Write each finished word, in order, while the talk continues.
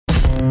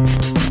Welcome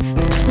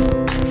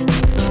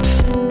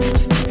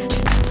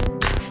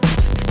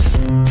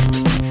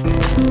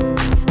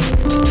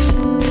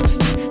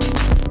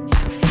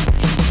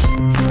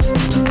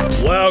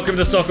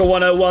to Soccer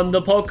 101,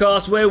 the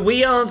podcast where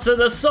we answer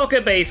the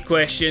soccer-based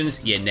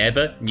questions you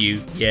never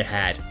knew you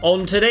had.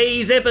 On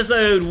today's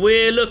episode,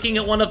 we're looking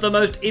at one of the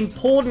most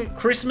important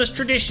Christmas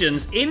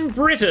traditions in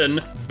Britain,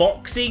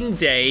 Boxing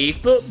Day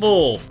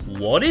football.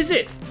 What is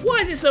it?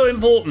 Why is it so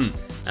important?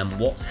 And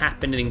what's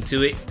happening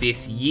to it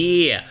this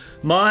year?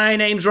 My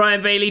name's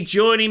Ryan Bailey.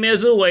 Joining me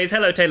as always,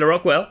 hello Taylor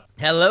Rockwell.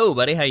 Hello,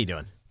 buddy. How you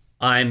doing?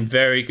 I'm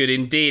very good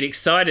indeed.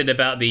 Excited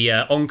about the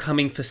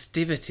oncoming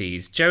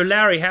festivities. Joe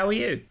Lowry, how are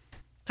you?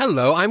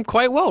 Hello, I'm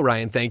quite well,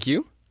 Ryan, thank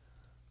you.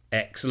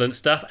 Excellent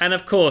stuff. And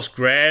of course,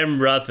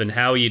 Graham Ruthven,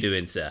 how are you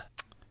doing, sir?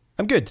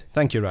 I'm good,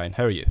 thank you, Ryan.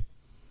 How are you?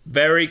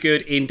 Very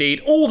good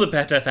indeed. All the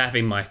better for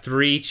having my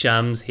three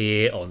chums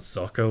here on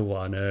Soccer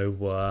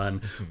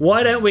 101.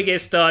 Why don't we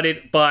get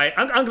started by...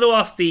 I'm going to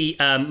ask the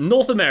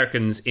North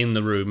Americans in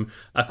the room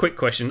a quick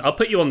question. I'll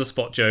put you on the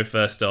spot, Joe,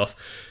 first off.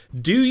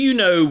 Do you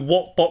know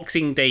what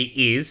Boxing Day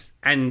is?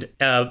 And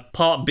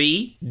part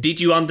B, did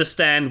you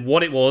understand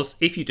what it was,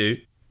 if you do,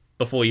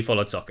 before you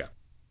followed soccer?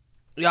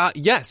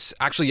 Yes.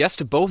 Actually, yes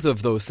to both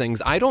of those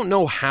things. I don't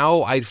know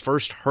how I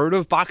first heard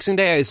of Boxing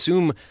Day. I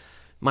assume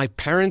my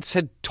parents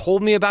had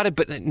told me about it,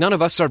 but none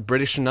of us are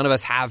British and none of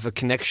us have a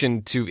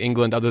connection to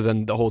England other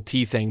than the whole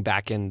tea thing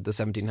back in the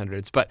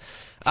 1700s. But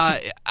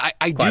I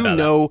do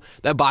know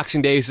that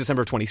Boxing Day is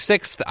December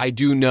 26th. I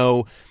do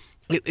know...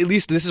 At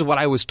least this is what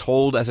I was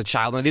told as a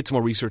child, and I did some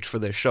more research for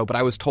this show, but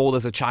I was told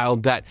as a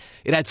child that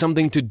it had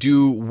something to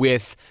do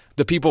with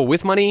the people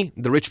with money,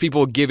 the rich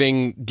people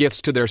giving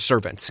gifts to their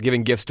servants,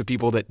 giving gifts to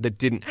people that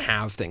didn't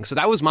have things. So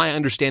that was my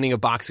understanding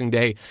of Boxing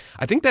Day.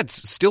 I think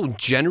that's still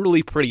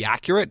generally pretty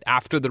accurate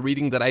after the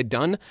reading that I'd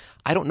done.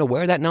 I don't know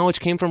where that knowledge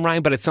came from,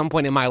 Ryan, but at some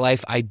point in my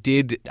life, I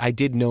did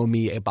know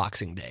me a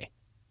Boxing Day.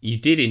 You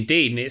did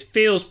indeed, and it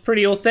feels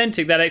pretty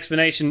authentic, that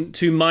explanation,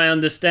 to my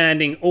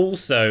understanding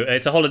also.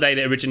 It's a holiday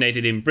that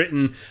originated in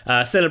Britain,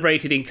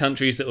 celebrated in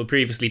countries that were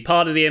previously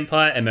part of the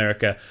Empire,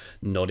 America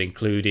not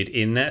included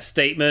in that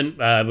statement.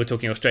 We're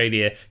talking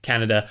Australia,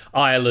 Canada,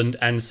 Ireland,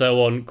 and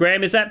so on.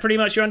 Graham, is that pretty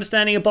much your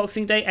understanding of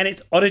Boxing Day and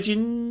its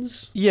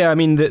origins? Yeah, I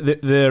mean,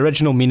 the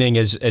original meaning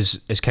is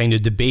kind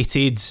of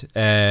debated.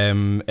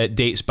 It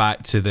dates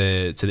back to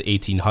the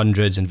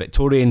 1800s and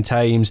Victorian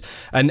times,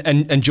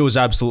 and Joe's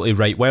absolutely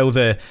right. While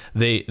the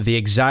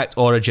exact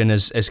origin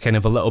is kind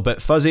of a little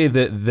bit fuzzy,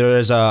 there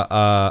is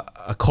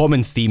a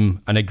common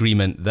theme, an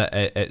agreement that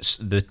it's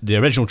the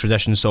original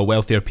tradition saw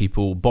wealthier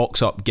people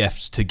box up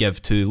gifts to give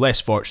to less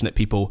fortunate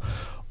people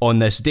on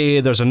this day.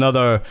 There's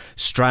another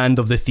strand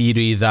of the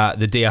theory that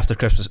the day after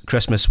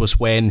Christmas was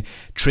when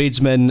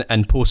tradesmen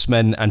and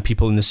postmen and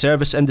people in the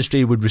service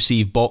industry would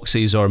receive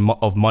boxes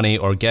of money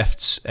or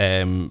gifts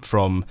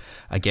from,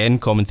 again,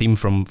 common theme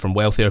from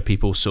wealthier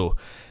people. So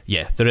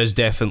yeah, there is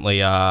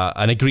definitely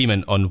an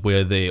agreement on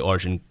where the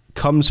origin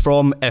comes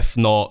from, if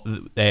not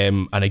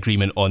an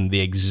agreement on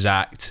the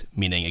exact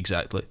meaning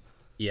exactly.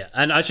 Yeah,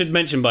 and I should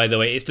mention, by the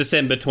way, it's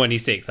December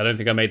 26th. I don't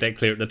think I made that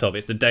clear at the top.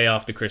 It's the day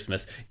after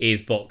Christmas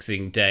is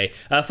Boxing Day.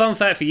 Fun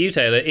fact for you,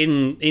 Taylor,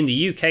 in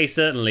the UK,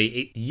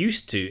 certainly,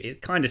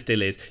 it kind of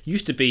still is,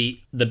 used to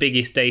be the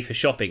biggest day for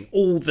shopping.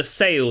 All the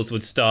sales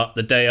would start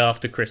the day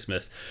after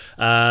Christmas.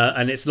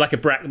 And it's like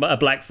a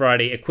Black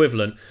Friday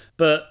equivalent,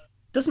 but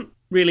doesn't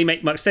really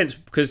make much sense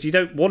because you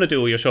don't want to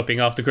do all your shopping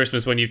after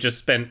Christmas when you've just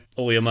spent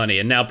all your money.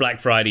 And now Black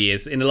Friday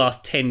is, in the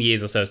last 10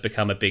 years or so, has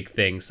become a big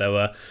thing.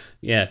 So,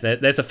 yeah,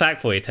 there's a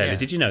fact for you, Taylor. Yeah.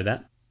 Did you know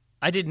that?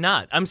 I did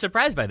not. I'm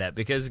surprised by that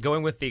because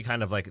going with the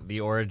kind of like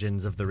the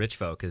origins of the rich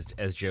folk,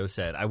 as Joe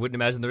said, I wouldn't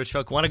imagine the rich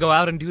folk want to go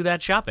out and do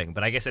that shopping.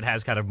 But I guess it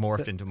has kind of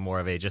morphed into more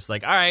of a just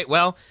like, all right,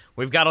 well,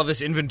 we've got all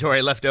this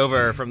inventory left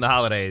over from the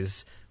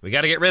holidays. We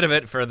got to get rid of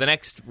it for the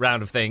next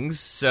round of things,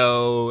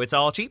 so it's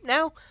all cheap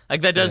now?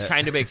 Like, that does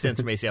kind of make sense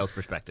from a sales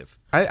perspective.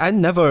 I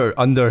never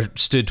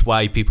understood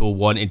why people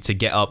wanted to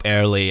get up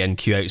early and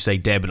queue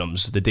outside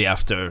Debenhams the day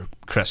after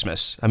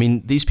Christmas. I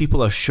mean, these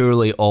people are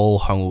surely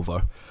all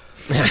hungover.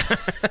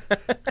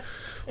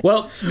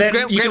 Well, then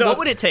Grant, what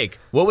would it take?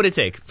 What would it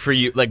take for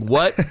you? Like,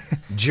 what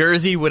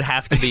jersey would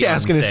have to be yeah, I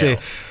was going to say,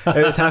 it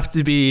would have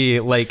to be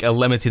like a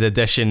limited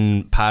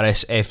edition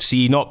Paris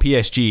FC, not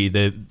PSG.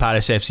 The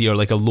Paris FC are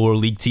like a lower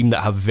league team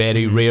that have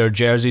very rare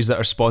jerseys that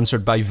are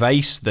sponsored by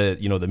Vice, the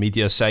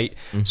media site.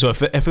 Mm-hmm. So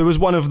if it was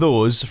one of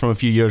those from a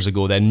few years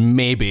ago, then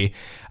maybe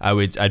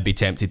I'd be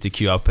tempted to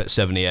queue up at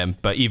 7 a.m.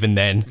 But even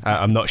then,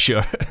 I'm not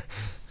sure.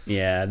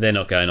 Yeah, they're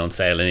not going on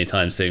sale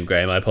anytime soon,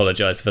 Graham. I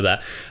apologise for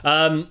that.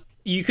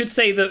 You could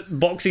say that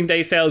Boxing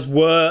Day sales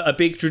were a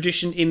big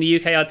tradition in the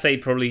UK. I'd say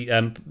probably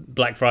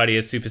Black Friday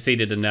has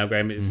superseded, and now,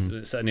 Graham, it's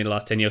certainly in the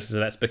last 10 years, so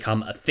that's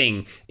become a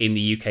thing in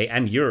the UK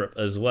and Europe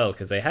as well,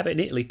 because they have it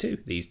in Italy too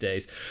these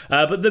days.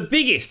 But the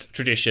biggest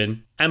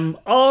tradition, and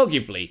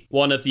arguably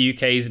one of the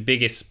UK's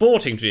biggest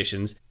sporting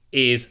traditions,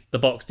 is the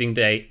Boxing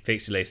Day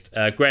fixture list.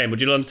 Graham, would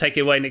you like to take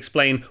it away and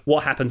explain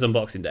what happens on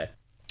Boxing Day?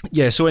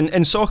 Yeah, so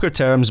in soccer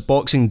terms,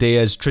 Boxing Day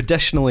is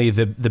traditionally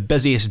the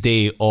busiest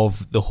day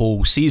of the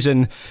whole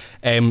season.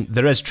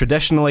 There is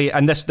traditionally,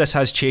 and this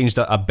has changed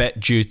a bit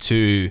due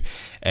to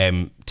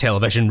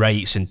television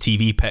rights and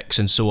TV picks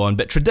and so on,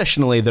 but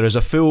traditionally there is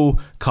a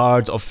full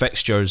card of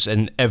fixtures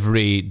in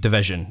every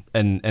division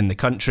in the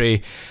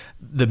country.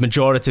 The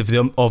majority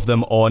of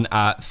them on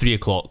at 3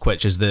 o'clock,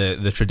 which is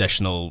the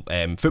traditional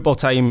football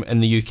time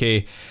in the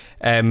UK.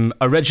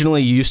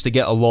 Originally, you used to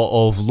get a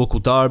lot of local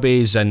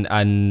derbies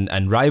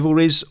and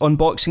rivalries on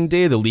Boxing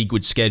Day. The league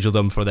would schedule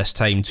them for this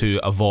time to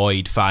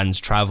avoid fans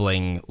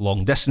travelling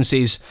long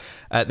distances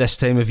at this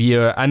time of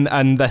year,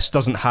 and this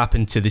doesn't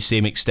happen to the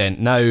same extent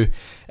now.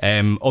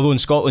 Although in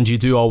Scotland you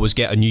do always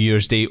get a New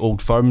Year's Day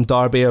Old Firm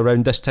derby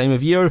around this time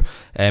of year,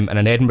 and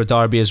an Edinburgh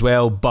derby as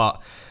well,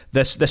 but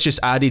This just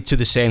added to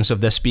the sense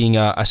of this being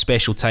a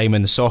special time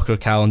in the soccer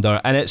calendar,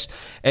 and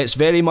it's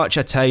very much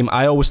a time.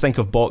 I always think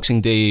of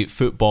Boxing Day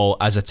football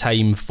as a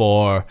time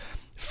for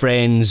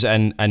friends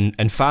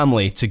and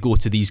family to go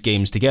to these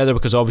games together,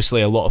 because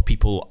obviously a lot of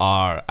people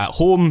are at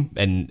home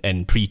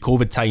in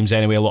pre-COVID times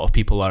anyway. A lot of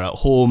people are at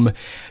home.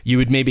 You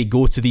would maybe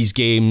go to these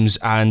games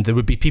and there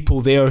would be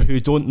people there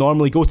who don't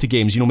normally go to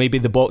games. You know, maybe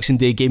the Boxing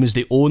Day game is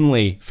the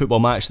only football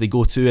match they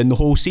go to in the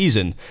whole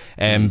season,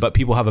 but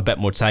people have a bit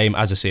more time.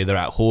 As I say, they're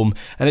at home,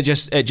 and it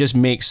just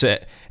makes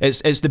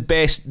it's the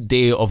best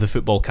day of the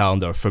football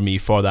calendar for me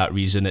for that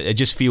reason. It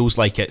just feels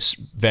like it's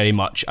very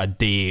much a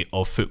day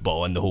of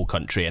football in the whole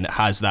country, and it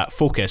has that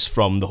focus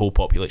from the whole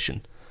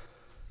population.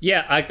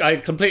 Yeah, I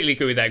completely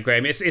agree with that,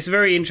 Graham. It's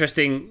very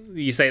interesting.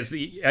 You say it's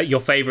your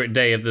favourite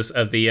day of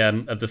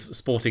the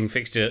sporting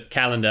fixture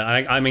calendar.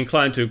 I'm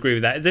inclined to agree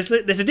with that. There's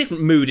a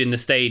different mood in the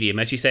stadium,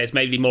 as you say. It's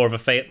maybe more of a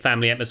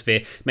family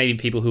atmosphere. Maybe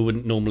people who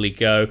wouldn't normally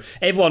go.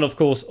 Everyone, of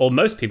course, or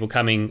most people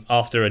coming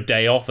after a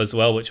day off as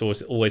well, which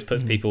always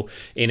puts people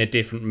in a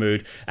different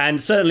mood.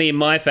 And certainly in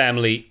my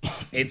family,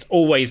 it's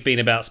always been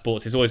about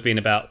sports. It's always been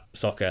about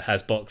soccer.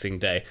 Has Boxing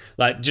Day.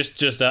 Like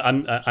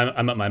I'm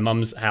at my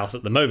mum's house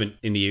at the moment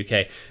in the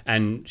UK.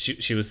 And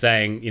she was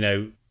saying, you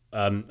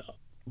know,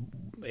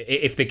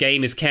 if the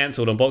game is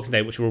cancelled on Boxing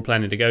Day, which we're all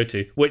planning to go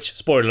to, which,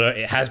 spoiler alert,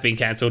 it has been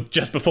cancelled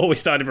just before we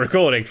started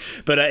recording,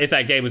 but if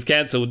that game was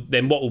cancelled,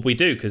 then what would we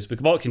do? Because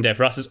Boxing Day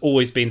for us has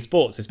always been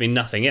sports. It's been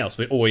nothing else.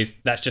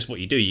 That's just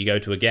what you do. You go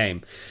to a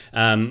game.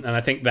 And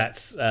I think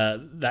that's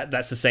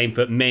the same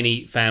for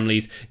many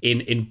families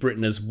in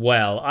Britain as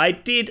well. I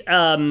did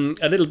a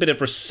little bit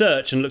of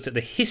research and looked at the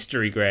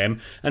history,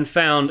 Graham, and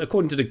found,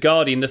 according to The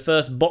Guardian, the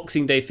first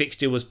Boxing Day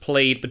fixture was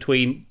played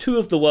between two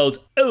of the world's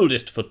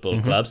oldest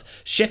football clubs,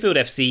 Sheffield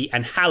FC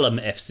and Hallam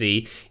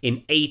FC,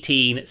 in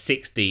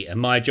 1860. And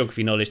my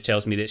geography knowledge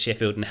tells me that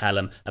Sheffield and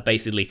Hallam are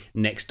basically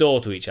next door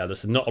to each other,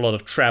 so not a lot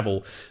of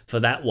travel for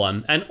that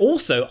one. And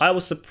also, I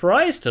was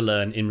surprised to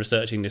learn in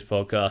researching this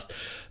podcast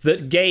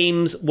that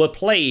games were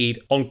played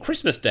on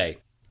Christmas Day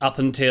up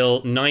until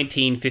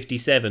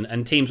 1957,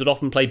 and teams would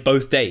often play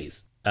both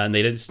days. And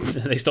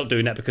they stopped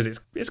doing that because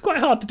it's quite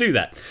hard to do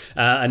that.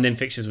 And then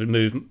fixtures would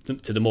move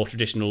to the more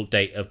traditional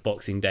date of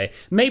Boxing Day.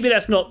 Maybe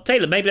that's not,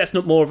 Taylor, maybe that's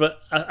not more of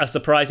a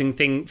surprising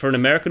thing for an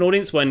American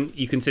audience when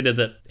you consider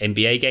that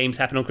NBA games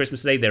happen on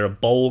Christmas Day. There are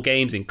bowl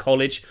games in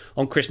college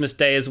on Christmas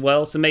Day as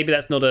well. So maybe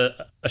that's not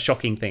a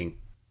shocking thing.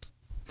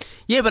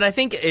 Yeah, but I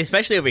think,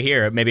 especially over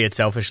here, maybe it's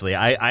selfishly,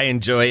 I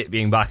enjoy it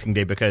being Boxing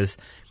Day because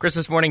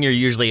Christmas morning you're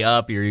usually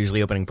up, you're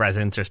usually opening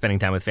presents or spending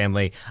time with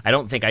family. I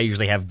don't think I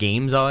usually have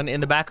games on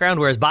in the background,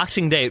 whereas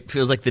Boxing Day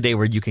feels like the day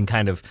where you can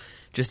kind of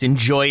just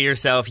enjoy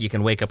yourself. You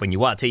can wake up when you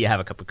want to, you have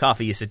a cup of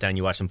coffee, you sit down,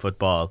 you watch some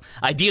football.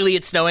 Ideally,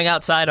 it's snowing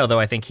outside,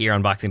 although I think here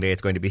on Boxing Day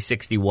it's going to be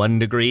 61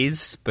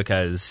 degrees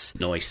because...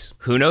 Nice.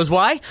 Who knows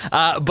why?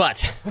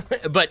 But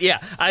yeah,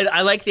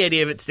 I like the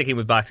idea of it sticking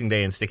with Boxing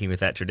Day and sticking with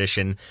that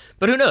tradition.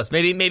 But who knows?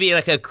 Maybe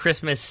like a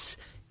Christmas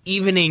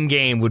evening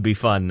game would be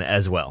fun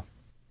as well.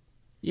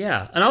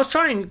 Yeah, and I was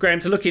trying, Graham,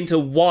 to look into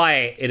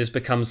why it has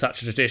become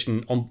such a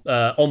tradition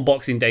on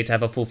Boxing Day to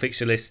have a full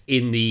fixture list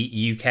in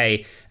the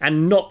UK,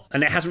 and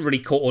it hasn't really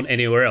caught on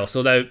anywhere else.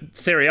 Although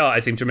Serie A, I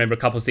seem to remember a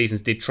couple of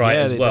seasons did try it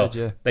as well.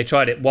 They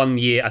tried it one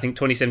year, I think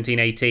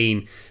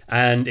 2017-18,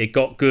 and it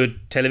got good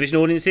television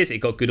audiences. It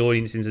got good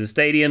audiences in the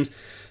stadiums.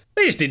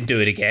 They just didn't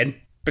do it again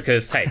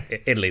because,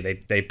 hey, Italy,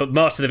 they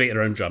master the beat of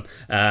their own drum,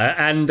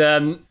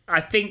 I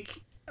think.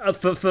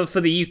 For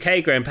the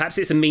UK, Graham, perhaps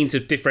it's a means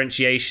of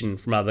differentiation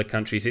from other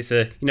countries. It's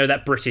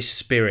that British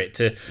spirit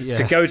to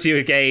go to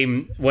a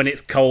game when it's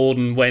cold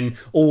and when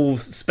all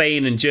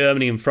Spain and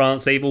Germany and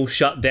France, they've all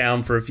shut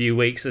down for a few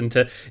weeks, and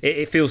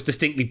it feels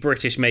distinctly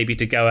British maybe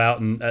to go out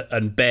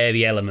and bear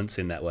the elements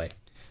in that way.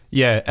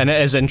 Yeah, and it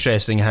is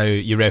interesting how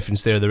you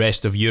referenced there the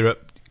rest of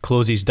Europe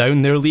closes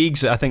down their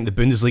leagues. I think the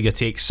Bundesliga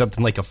takes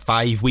something like a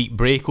 5-week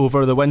break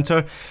over the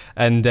winter,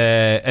 and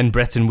in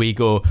Britain we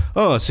go,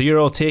 oh, so you're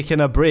all taking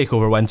a break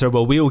over winter,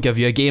 well, we'll give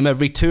you a game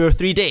every 2 or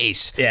 3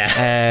 days,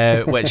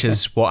 which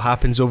is what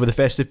happens over the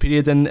festive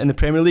period in the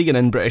Premier League and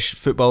in British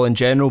football in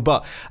general.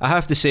 But I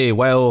have to say,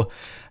 while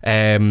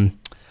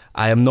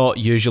I am not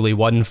usually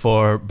one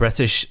for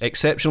British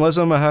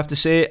exceptionalism, I have to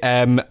say.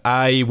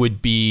 I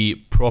would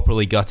be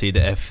properly gutted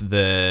if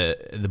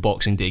the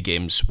Boxing Day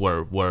games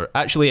were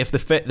actually, if the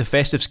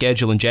festive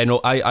schedule in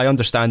general, I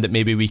understand that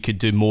maybe we could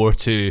do more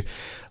to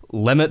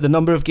limit the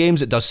number of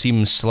games. It does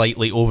seem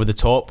slightly over the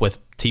top with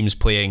teams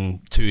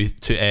playing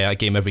a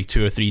game every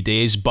 2 or 3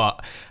 days,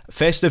 but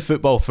festive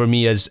football for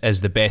me is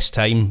the best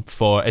time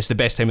it's the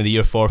best time of the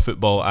year for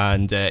football,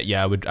 and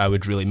I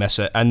would really miss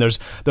it. And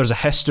there's a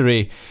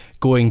history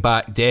going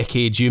back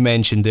decades. You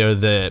mentioned there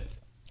the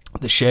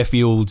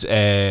Sheffield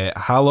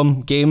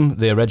Hallam game,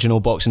 the original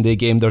Boxing Day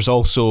game. There's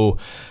also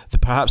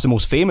perhaps the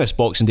most famous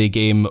Boxing Day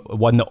game,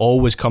 one that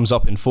always comes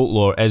up in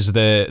folklore, is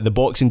the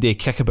Boxing Day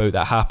kickabout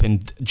that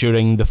happened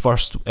during the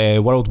First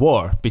World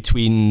War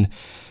between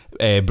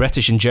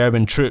British and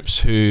German troops,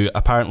 who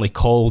apparently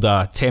called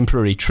a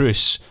temporary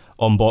truce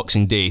on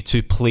Boxing Day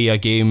to play a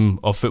game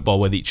of football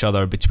with each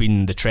other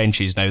between the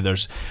trenches. Now,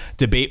 there's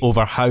debate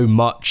over how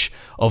much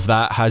of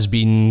that has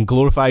been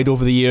glorified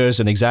over the years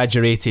and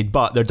exaggerated,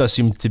 but there does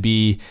seem to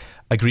be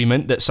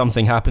agreement that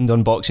something happened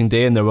on Boxing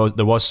Day, and there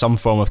was some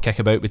form of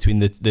kickabout between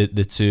the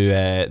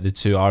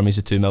two armies,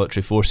 the two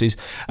military forces.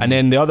 And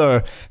then the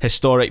other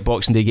historic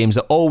Boxing Day games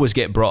that always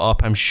get brought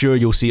up, I'm sure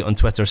you'll see it on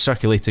Twitter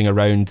circulating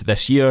around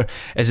this year,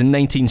 is in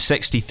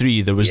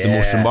 1963 there was the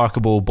most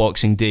remarkable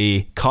Boxing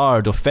Day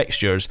card of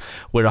fixtures,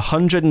 where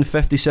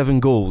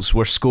 157 goals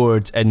were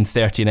scored in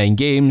 39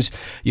 games.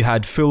 You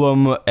had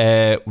Fulham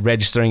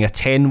registering a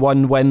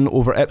 10-1 win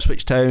over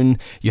Ipswich Town.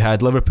 You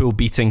had Liverpool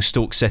beating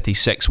Stoke City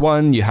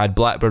 6-1. You had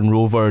Blackburn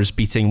Rovers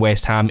beating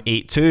West Ham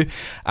 8-2,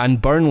 and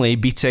Burnley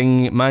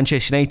beating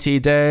Manchester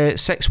United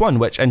 6-1,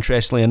 which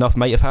interestingly enough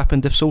might have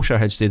happened if Solskjaer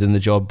had stayed in the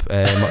job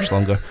much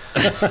longer.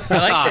 I like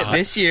that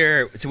this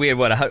year, so we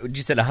had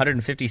you said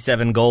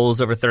 157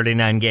 goals over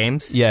 39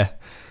 games? Yeah.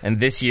 And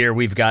this year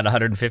we've got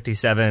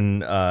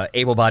 157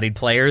 able-bodied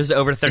players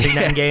over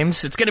 39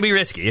 games. It's going to be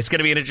risky. It's going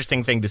to be an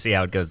interesting thing to see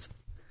how it goes.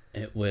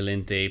 It will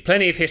indeed.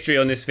 Plenty of history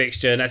on this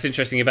fixture, and that's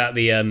interesting about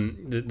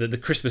the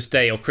Christmas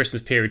Day or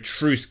Christmas period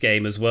truce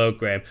game as well,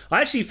 Graham.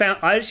 I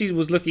actually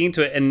was looking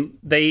into it, and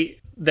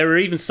there are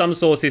even some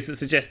sources that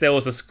suggest there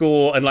was a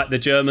score and like the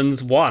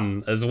Germans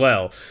won as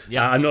well.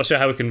 Yeah, I'm not sure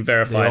how we can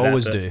verify that. They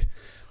always do.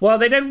 Well,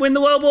 they didn't win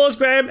the World Wars,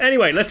 Graham.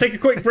 Anyway, let's take a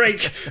quick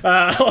break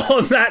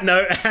on that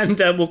note, and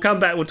we'll come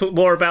back. We'll talk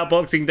more about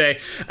Boxing Day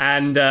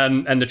and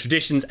the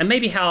traditions, and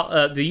maybe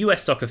how the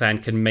US soccer fan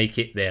can make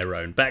it their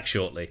own. Back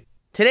shortly.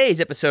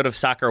 Today's episode of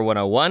Soccer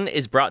 101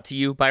 is brought to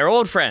you by our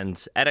old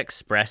friends at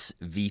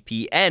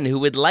ExpressVPN, who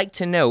would like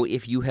to know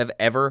if you have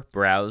ever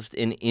browsed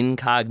in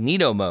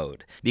incognito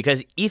mode.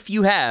 Because if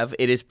you have,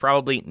 it is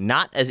probably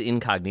not as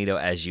incognito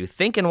as you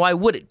think, and why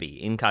would it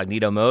be?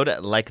 Incognito mode,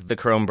 like the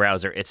Chrome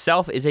browser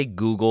itself, is a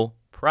Google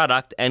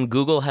product, and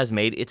Google has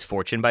made its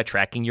fortune by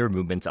tracking your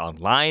movements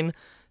online.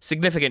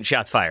 Significant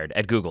shots fired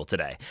at Google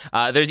today.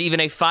 There's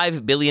even a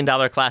 $5 billion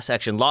class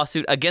action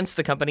lawsuit against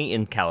the company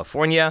in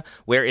California,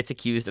 where it's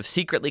accused of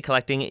secretly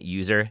collecting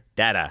user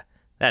data.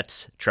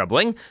 That's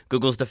troubling.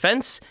 Google's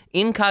defense: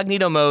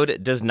 incognito mode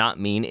does not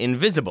mean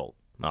invisible.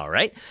 All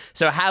right.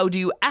 So how do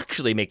you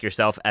actually make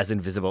yourself as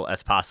invisible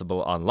as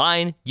possible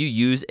online? You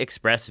use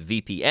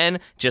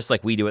ExpressVPN, just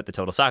like we do at the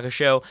Total Soccer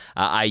Show.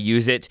 I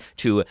use it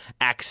to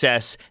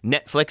access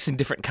Netflix in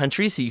different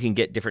countries so you can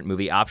get different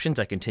movie options.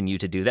 I continue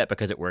to do that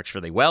because it works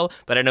really well.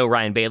 But I know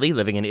Ryan Bailey,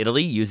 living in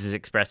Italy, uses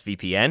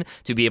ExpressVPN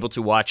to be able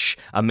to watch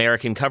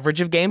American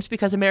coverage of games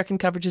because American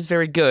coverage is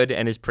very good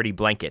and is pretty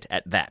blanket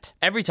at that.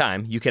 Every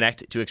time you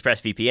connect to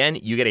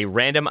ExpressVPN, you get a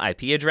random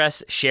IP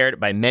address shared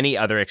by many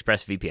other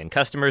ExpressVPN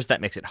customers. That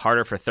makes it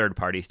harder for third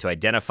parties to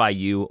identify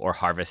you or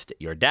harvest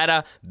your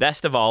data.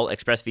 Best of all,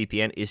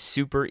 ExpressVPN is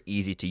super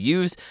easy to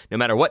use. No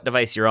matter what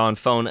device you're on,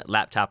 phone,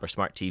 laptop, or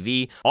smart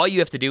TV, all you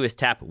have to do is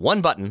tap one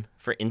button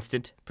for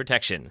instant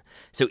protection.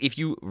 So if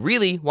you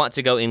really want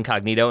to go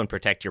incognito and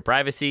protect your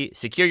privacy,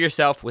 secure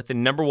yourself with the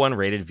 #1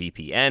 rated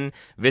VPN.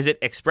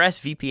 Visit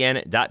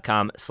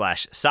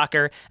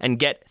expressvpn.com/soccer and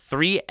get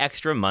 3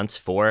 extra months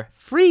for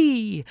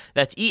free.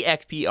 That's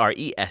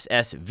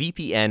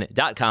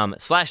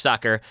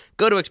expressvpn.com/soccer.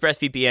 Go to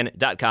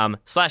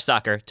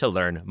expressvpn.com/soccer to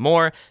learn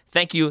more.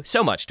 Thank you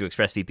so much to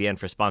ExpressVPN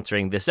for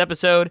sponsoring this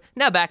episode.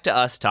 Now back to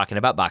us talking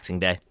about Boxing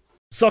Day.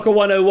 Soccer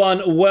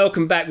 101,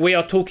 welcome back. We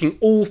are talking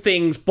all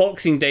things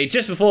Boxing Day.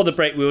 Just before the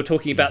break, we were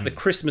talking about the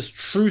Christmas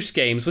truce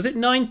games. Was it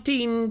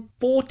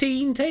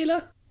 1914,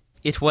 Taylor?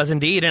 It was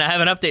indeed, and I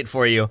have an update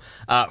for you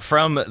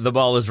from The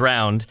Ball is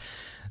Round.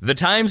 The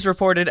Times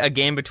reported a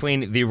game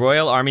between the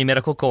Royal Army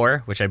Medical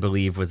Corps, which I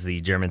believe was the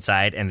German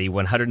side, and the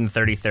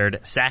 133rd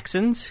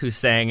Saxons, who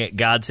sang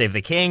God Save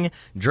the King,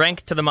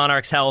 drank to the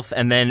monarch's health,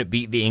 and then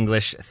beat the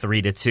English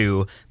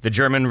 3-2. The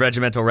German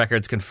regimental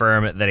records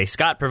confirm that a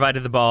Scot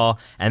provided the ball,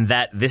 and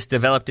that this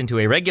developed into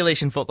a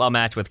regulation football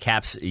match with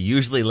caps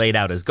usually laid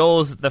out as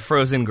goals. The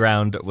frozen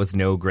ground was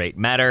no great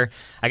matter.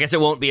 I guess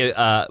it won't be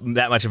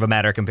that much of a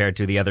matter compared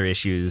to the other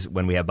issues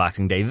when we have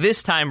Boxing Day.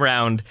 This time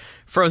round,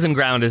 frozen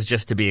ground is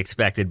just to be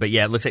expected. But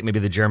yeah, it looks like maybe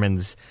the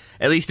Germans,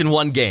 at least in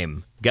one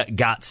game,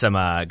 got some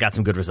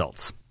good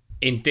results.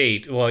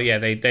 Indeed. Well, yeah,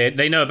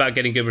 they know about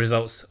getting good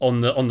results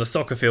on the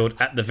soccer field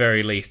at the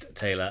very least,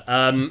 Taylor.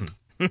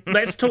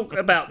 Let's talk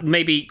about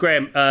maybe,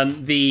 Graham,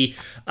 the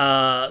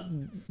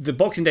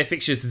Boxing Day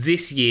fixtures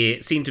this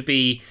year seem to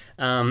be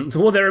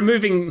they're a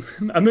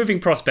moving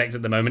prospect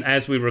at the moment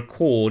as we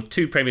record.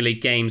 2 Premier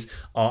League games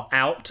are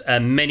out,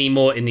 many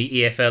more in the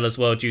EFL as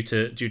well due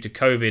to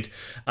COVID.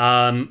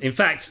 In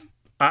fact,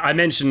 I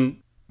mentioned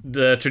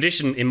the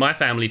tradition in my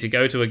family to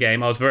go to a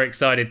game. I was very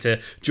excited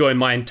to join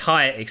my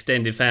entire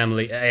extended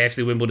family at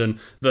AFC Wimbledon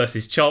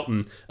versus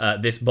Charlton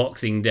this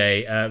Boxing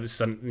Day.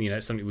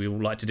 Something we all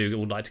like to do. We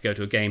would like to go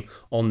to a game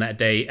on that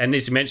day. And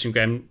as you mentioned,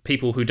 Graham,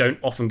 people who don't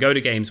often go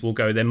to games will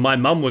go there. My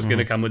mum was going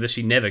to come with us.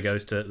 She never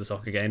goes to the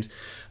soccer games.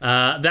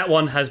 That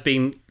one has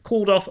been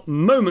called off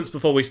moments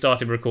before we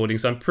started recording,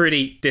 so I'm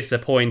pretty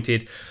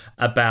disappointed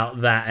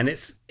about that. And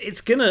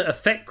it's going to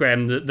affect,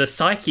 Graham, the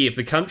psyche of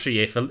the country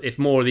if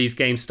more of these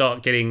games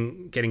start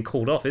getting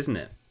called off, isn't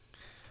it?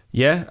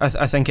 Yeah,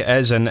 I think it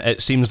is, and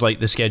it seems like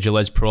the schedule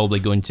is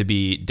probably going to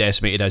be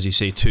decimated, as you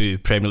say. 2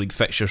 Premier League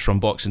fixtures from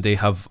Boxing Day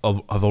have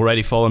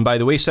already fallen by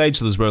the wayside.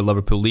 So those were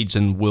Liverpool, Leeds,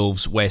 and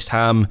Wolves, West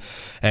Ham.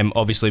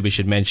 Obviously, we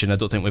should mention, I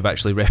don't think we've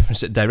actually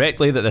referenced it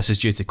directly, that this is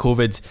due to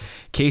COVID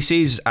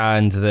cases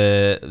and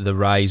the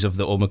rise of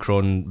the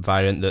Omicron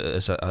variant. That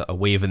is a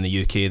wave in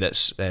the UK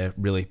that's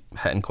really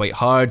hitting quite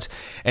hard.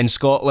 In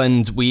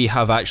Scotland, we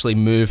have actually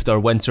moved our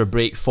winter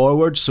break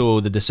forward.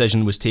 So the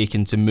decision was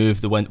taken to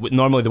move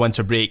normally the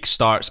winter break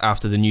starts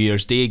after the New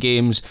Year's Day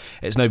games.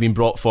 It's now been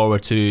brought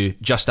forward to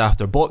just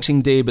after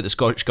Boxing Day, but the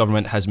Scottish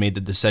Government has made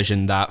the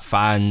decision that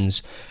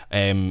fans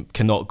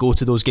cannot go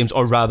to those games,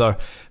 or rather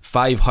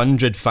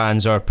 500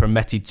 fans are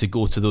permitted to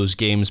go to those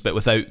games. But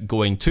without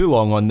going too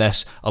long on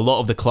this, a lot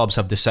of the clubs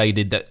have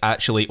decided that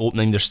actually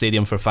opening their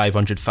stadium for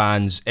 500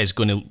 fans is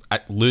going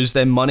to lose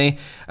them money,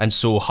 and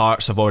so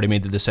Hearts have already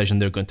made the decision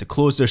they're going to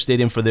close their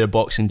stadium for their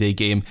Boxing Day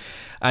game,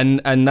 and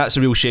that's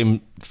a real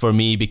shame for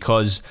me,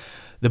 because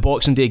the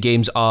Boxing Day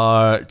games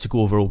are, to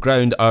go over old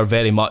ground, are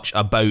very much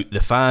about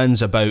the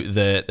fans, about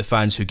the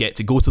fans who get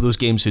to go to those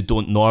games who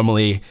don't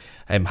normally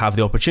have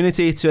the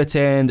opportunity to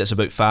attend. It's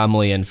about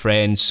family and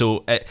friends.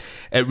 So it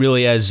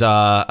really is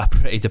a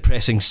pretty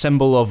depressing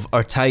symbol of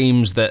our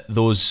times that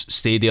those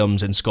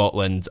stadiums in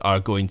Scotland are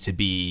going to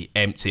be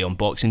empty on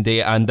Boxing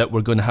Day, and that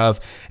we're going to have,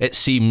 it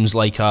seems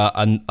like,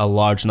 a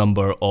large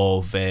number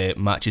of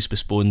matches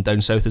postponed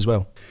down south as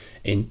well.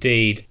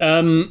 Indeed.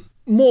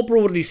 More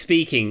broadly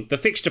speaking, the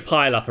fixture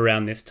pile-up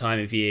around this time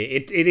of year,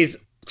 it is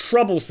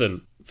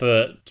troublesome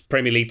for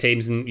Premier League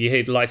teams, and you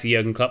hear the likes of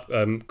Jurgen Klopp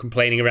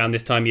complaining around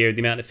this time of year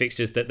the amount of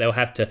fixtures that they'll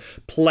have to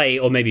play,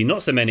 or maybe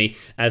not so many,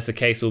 as the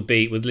case will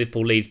be with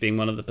Liverpool Leeds being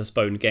one of the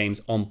postponed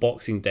games on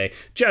Boxing Day.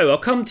 Joe, I'll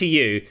come to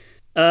you.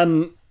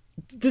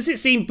 Does it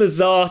seem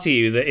bizarre to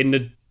you that in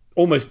the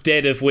almost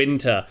dead of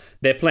winter,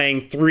 they're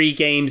playing 3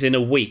 games in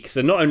a week?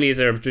 So not only is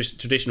there a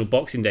traditional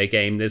Boxing Day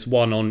game, there's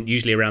one on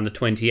usually around the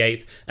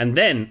 28th, and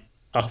then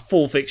a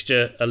full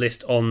fixture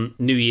list on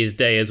New Year's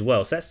Day as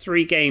well. So that's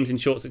 3 games in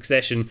short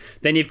succession.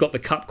 Then you've got the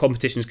cup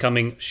competitions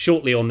coming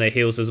shortly on their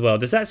heels as well.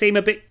 Does that seem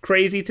a bit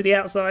crazy to the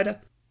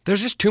outsider?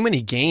 There's just too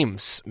many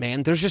games,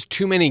 man. There's just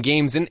too many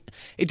games. And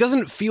it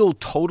doesn't feel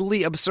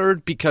totally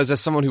absurd because,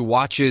 as someone who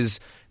watches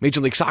Major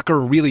League Soccer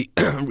really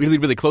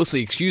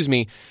closely,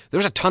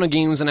 there's a ton of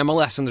games in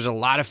MLS, and there's a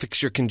lot of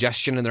fixture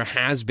congestion, and there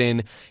has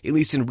been, at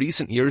least in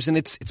recent years, and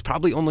it's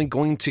probably only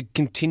going to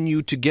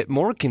continue to get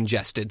more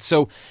congested.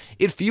 So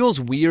it feels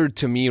weird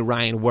to me,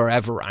 Ryan,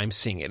 wherever I'm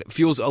seeing it. It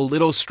feels a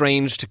little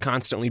strange to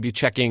constantly be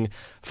checking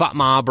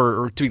FotMob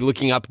or to be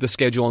looking up the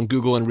schedule on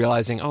Google and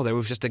realizing, oh, there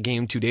was just a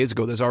game 2 days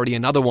ago. There's already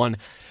another one.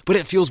 But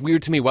it feels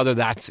weird to me, whether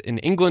that's in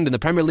England in the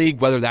Premier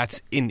League, whether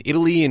that's in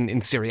Italy in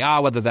Serie A,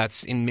 whether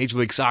that's in Major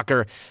League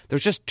Soccer.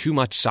 There's just too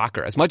much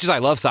soccer. As much as I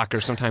love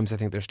soccer, sometimes I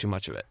think there's too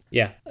much of it.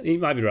 Yeah, you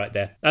might be right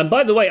there.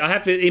 By the way, I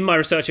have in my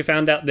research I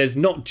found out there's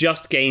not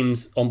just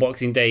games on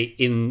Boxing Day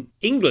in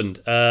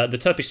England.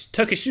 The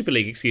Turkish Super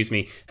League,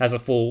 has a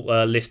full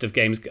list of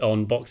games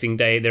on Boxing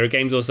Day. There are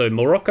games also in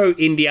Morocco,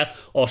 India,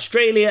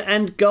 Australia,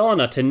 and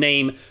Ghana, to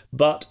name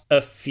but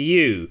a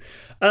few.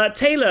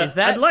 Taylor,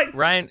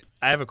 Ryan,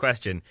 I have a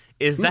question.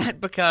 Is that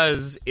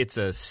because it's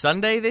a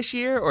Sunday this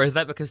year, or is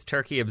that because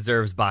Turkey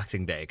observes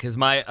Boxing Day? Because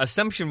my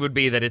assumption would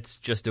be that it's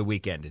just a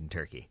weekend in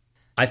Turkey.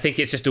 I think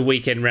it's just a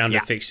weekend round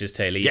of fixtures,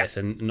 Taylor, yes.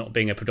 And not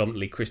being a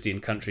predominantly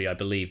Christian country, I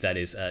believe that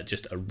is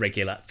just a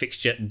regular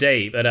fixture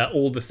day. But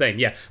all the same,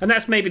 yeah. And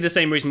that's maybe the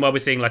same reason why we're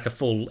seeing like a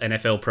full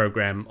NFL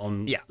program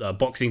on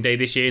Boxing Day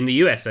this year in the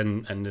US.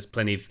 And there's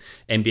plenty of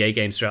NBA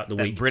games throughout the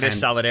week. British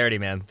solidarity,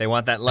 man. They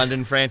want that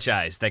London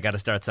franchise. They got to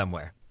start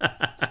somewhere.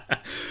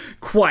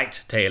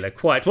 Quite, Taylor,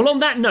 quite. Well, on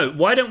that note,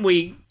 why don't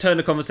we turn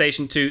the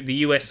conversation to the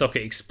US soccer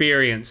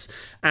experience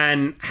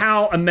and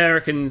how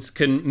Americans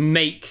can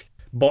make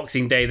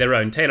Boxing Day their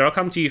own. Taylor, I'll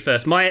come to you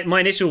first. My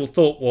initial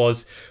thought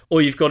was,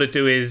 all you've got to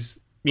do is,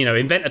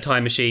 invent a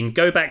time machine,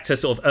 go back to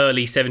sort of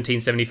early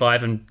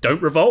 1775 and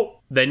don't revolt,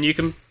 then you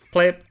can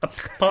play a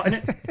part in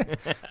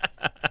it?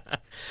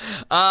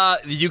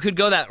 You could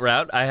go that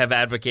route. I have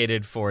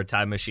advocated for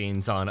time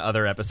machines on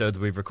other episodes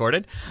we've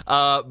recorded.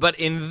 But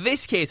in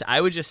this case, I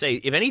would just say,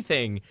 if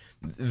anything,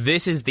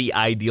 this is the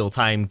ideal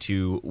time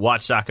to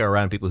watch soccer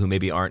around people who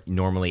maybe aren't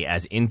normally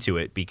as into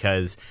it,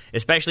 because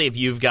especially if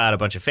you've got a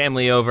bunch of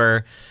family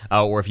over,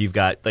 or if you've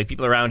got like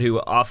people around who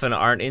often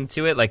aren't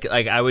into it. Like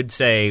I would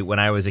say when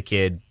I was a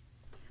kid,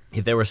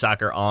 if there was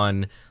soccer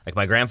on, like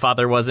my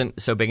grandfather wasn't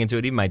so big into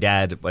it. Even my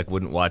dad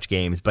wouldn't watch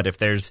games. But if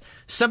there's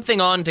something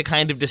on to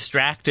kind of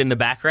distract in the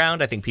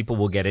background, I think people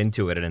will get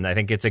into it. And I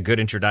think it's a good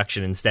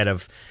introduction instead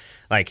of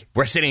like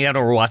we're sitting down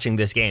and we're watching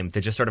this game,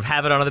 to just sort of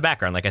have it on in the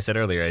background. Like I said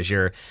earlier, as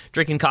you're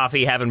drinking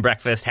coffee, having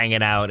breakfast,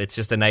 hanging out, it's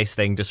just a nice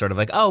thing to sort of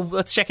like, oh,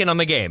 let's check in on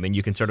the game. And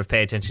you can sort of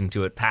pay attention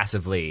to it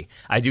passively.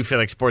 I do feel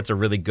like sports are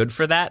really good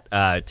for that,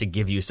 to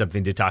give you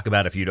something to talk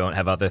about if you don't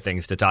have other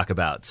things to talk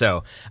about.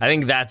 So I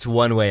think that's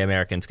one way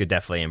Americans could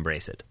definitely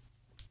embrace it.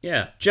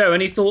 Yeah. Joe,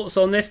 any thoughts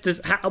on this?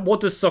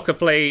 What does soccer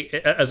play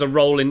as a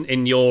role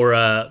in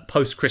your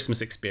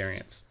post-Christmas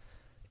experience?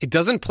 It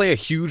doesn't play a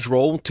huge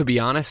role, to be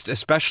honest,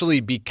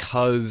 especially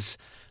because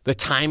the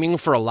timing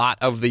for a lot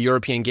of the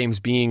European games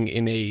being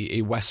in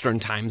a Western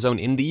time zone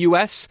in the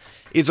U.S.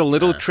 is a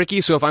little tricky.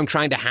 So if I'm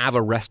trying to have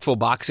a restful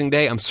Boxing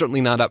Day, I'm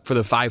certainly not up for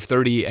the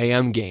 5:30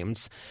 a.m.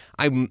 games.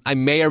 I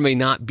may or may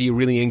not be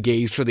really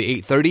engaged for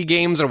the 8:30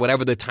 games or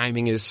whatever the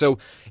timing is. So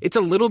it's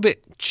a little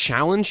bit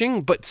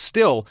challenging, but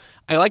still,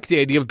 I like the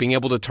idea of being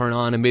able to turn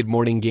on a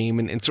mid-morning game,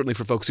 and certainly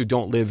for folks who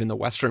don't live in the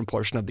western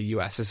portion of the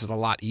U.S., this is a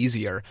lot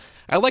easier.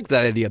 I like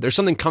that idea. There's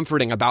something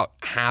comforting about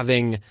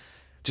having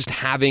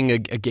a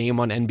game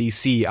on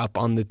NBC up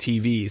on the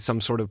TV, some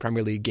sort of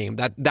Premier League game.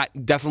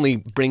 That definitely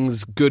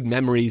brings good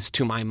memories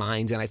to my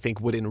mind, and I think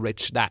would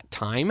enrich that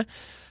time.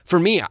 For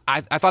me,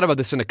 I thought about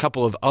this in a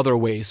couple of other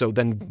ways. So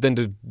then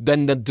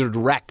the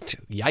direct,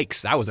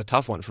 yikes, that was a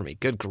tough one for me.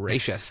 Good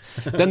gracious.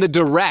 Then the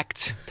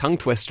direct tongue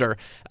twister,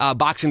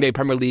 Boxing Day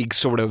Premier League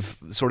sort of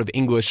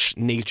English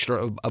nature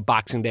of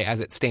Boxing Day as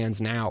it stands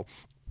now.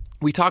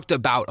 We talked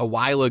about a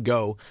while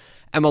ago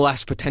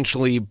MLS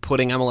potentially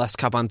putting MLS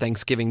Cup on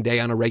Thanksgiving Day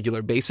on a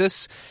regular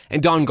basis.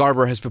 And Don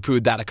Garber has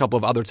poo-pooed that a couple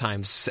of other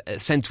times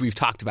since we've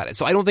talked about it.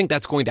 So I don't think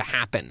that's going to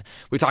happen.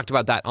 We talked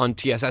about that on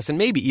TSS and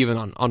maybe even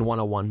on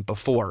 101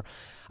 before.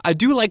 I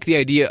do like the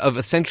idea of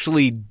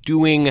essentially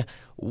doing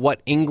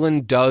what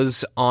England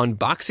does on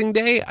Boxing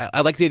Day.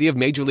 I like the idea of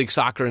Major League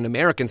Soccer and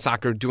American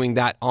soccer doing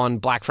that on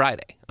Black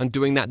Friday, on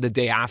doing that the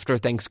day after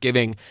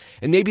Thanksgiving.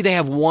 And maybe they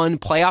have one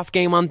playoff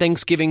game on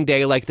Thanksgiving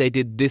Day like they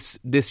did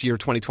this year,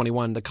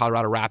 2021, the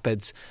Colorado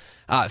Rapids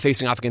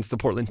facing off against the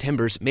Portland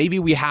Timbers. Maybe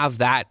we have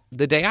that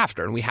the day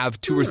after, and we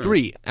have 2 or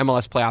 3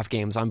 MLS playoff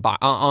games on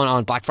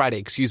Black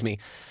Friday,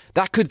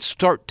 That could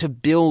start to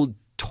build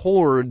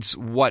towards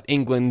what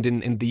England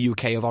and the UK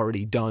have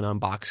already done on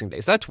Boxing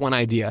Day. So that's one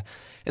idea.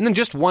 And then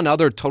just one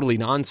other totally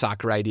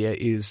non-soccer idea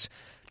is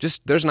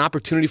just there's an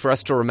opportunity for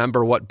us to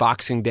remember what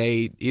Boxing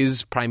Day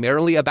is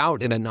primarily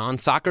about in a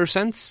non-soccer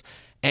sense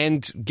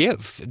and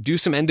do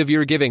some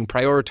end-of-year giving,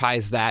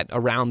 prioritize that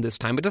around this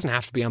time. It doesn't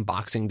have to be on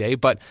Boxing Day,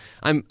 but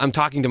I'm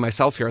talking to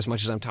myself here as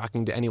much as I'm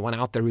talking to anyone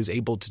out there who's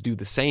able to do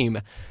the same.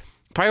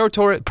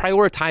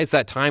 Prioritize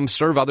that time,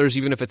 serve others,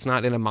 even if it's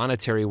not in a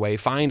monetary way.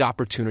 Find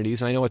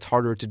opportunities, and I know it's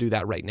harder to do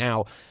that right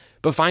now,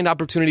 but find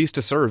opportunities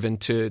to serve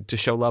and to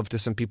show love to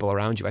some people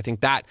around you. I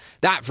think that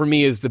for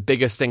me is the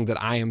biggest thing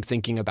that I am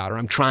thinking about, or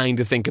I'm trying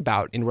to think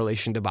about in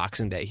relation to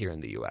Boxing Day here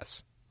in the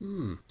U.S.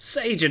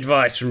 Sage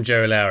advice from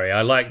Joe Lowry.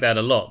 I like that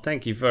a lot.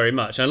 Thank you very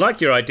much. I like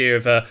your idea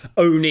of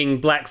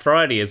owning Black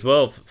Friday as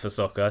well for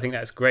soccer. I think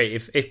that's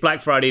great. If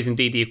Black Friday is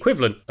indeed the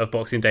equivalent of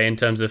Boxing Day in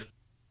terms of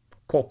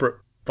corporate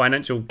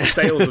financial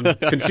sales and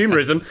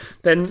consumerism,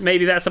 then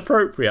maybe that's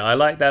appropriate. I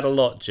like that a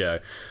lot, Joe.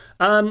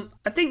 I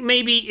think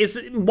maybe is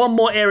one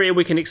more area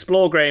we can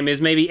explore, Graham,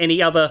 is maybe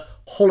any other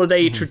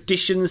holiday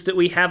traditions that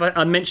we have.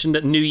 I mentioned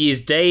that New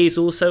Year's Day is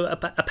also a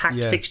packed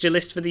fixture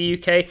list for the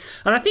UK.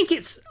 And I think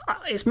it's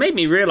made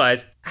me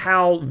realise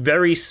how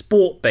very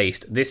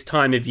sport-based this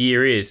time of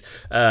year is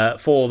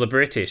for the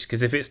British.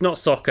 Because if it's not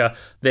soccer,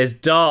 there's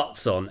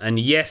darts on. And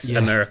yes,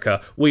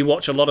 America, we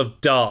watch a lot of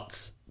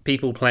darts.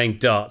 People playing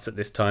darts at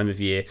this time of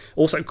year.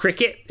 Also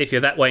cricket, if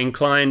you're that way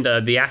inclined.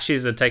 The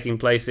Ashes are taking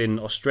place in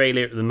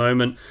Australia at the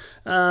moment.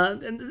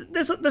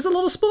 There's a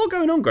lot of sport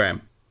going on,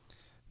 Graham.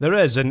 There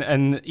is,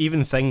 and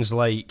even things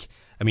like,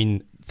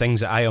 things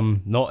that I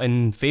am not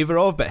in favour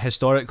of, but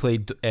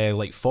historically,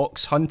 like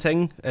fox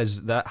hunting,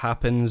 as that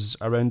happens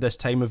around this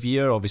time of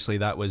year. Obviously,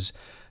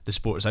 the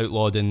sport was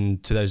outlawed in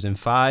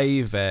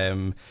 2005,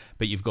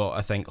 but you've got,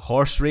 I think,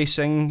 horse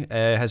racing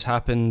has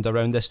happened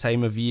around this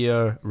time of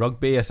year.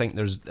 Rugby, I think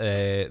there's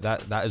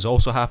that has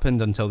also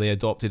happened until they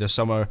adopted a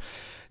summer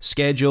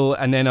schedule.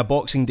 And then a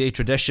Boxing Day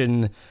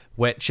tradition,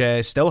 which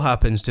still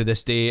happens to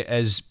this day,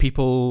 is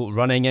people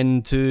running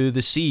into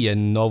the sea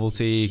in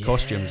novelty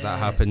costumes. That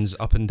happens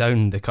up and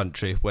down the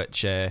country,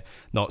 which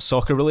not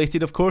soccer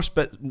related, of course,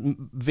 but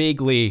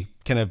vaguely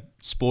kind of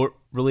sport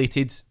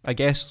related, I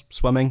guess.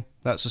 Swimming,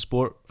 That's a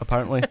sport,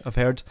 apparently, I've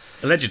heard.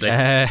 Allegedly.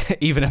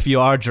 Even if you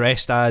are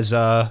dressed as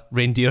a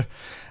reindeer.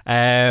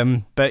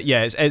 But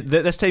yeah,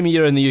 this time of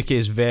year in the UK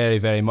is very,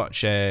 very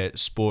much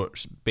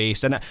sports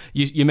based. And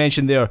you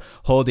mentioned there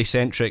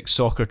holiday-centric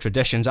soccer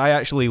traditions. I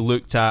actually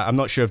looked at, I'm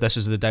not sure if this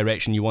is the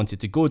direction you wanted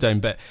to go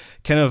down, but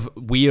kind of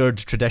weird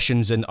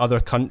traditions in other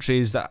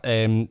countries that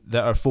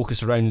are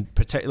focused around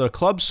particular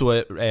clubs. So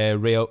at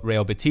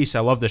Real Betis,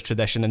 I love this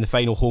tradition. In the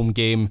final home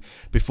game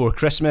before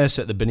Christmas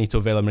at the Benito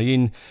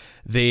Villamarin,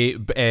 the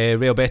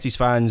Real Betis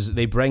fans,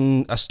 they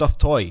bring a stuffed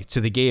toy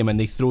to the game and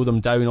they throw them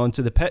down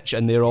onto the pitch,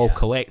 and they're all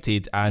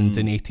collected and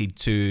donated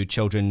to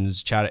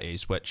children's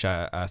charities, which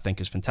I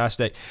think is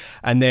fantastic.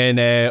 And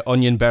then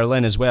Union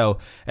Berlin as well.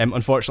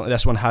 Unfortunately,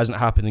 this one hasn't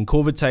happened in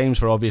COVID times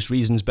for obvious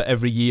reasons, but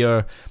every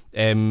year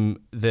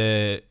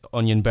the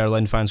Union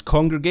Berlin fans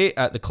congregate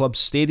at the club's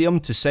stadium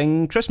to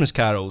sing Christmas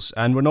carols,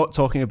 and we're not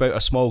talking about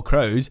a small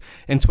crowd.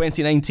 In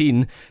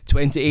 2019,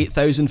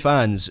 28,000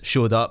 fans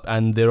showed up,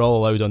 and they're all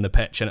allowed on the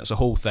pitch, and it's a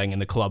whole thing,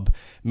 and the club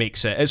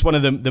makes it. It's one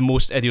of the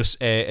most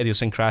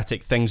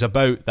idiosyncratic things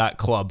about that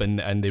club,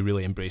 and they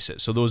really embrace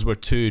it. So those were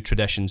two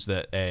traditions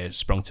that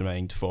sprung to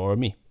mind for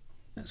me.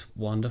 That's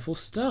wonderful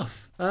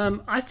stuff.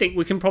 I think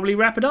we can probably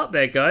wrap it up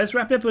there, guys.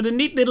 Wrap it up with a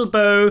neat little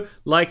bow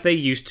like they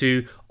used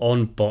to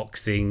on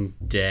Boxing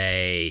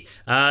Day.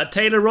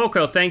 Taylor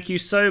Rockwell, thank you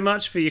so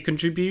much for your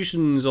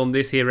contributions on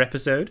this here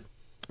episode.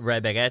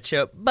 Right back at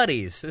you.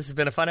 Buddies, this has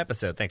been a fun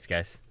episode. Thanks,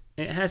 guys.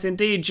 It has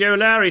indeed. Joe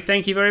Lowry,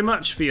 thank you very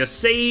much for your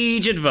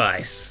sage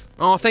advice.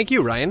 Oh, thank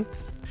you, Ryan.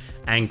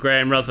 And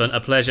Graham Ruthven, a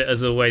pleasure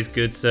as always,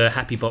 good sir.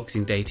 Happy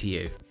Boxing Day to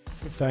you.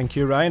 Thank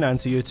you, Ryan, and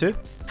to you too.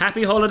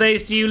 Happy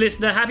holidays to you,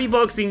 listener. Happy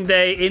Boxing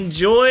Day.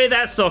 Enjoy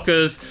that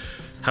Soccers,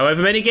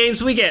 however many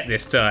games we get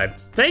this time.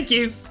 Thank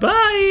you.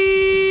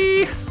 Bye.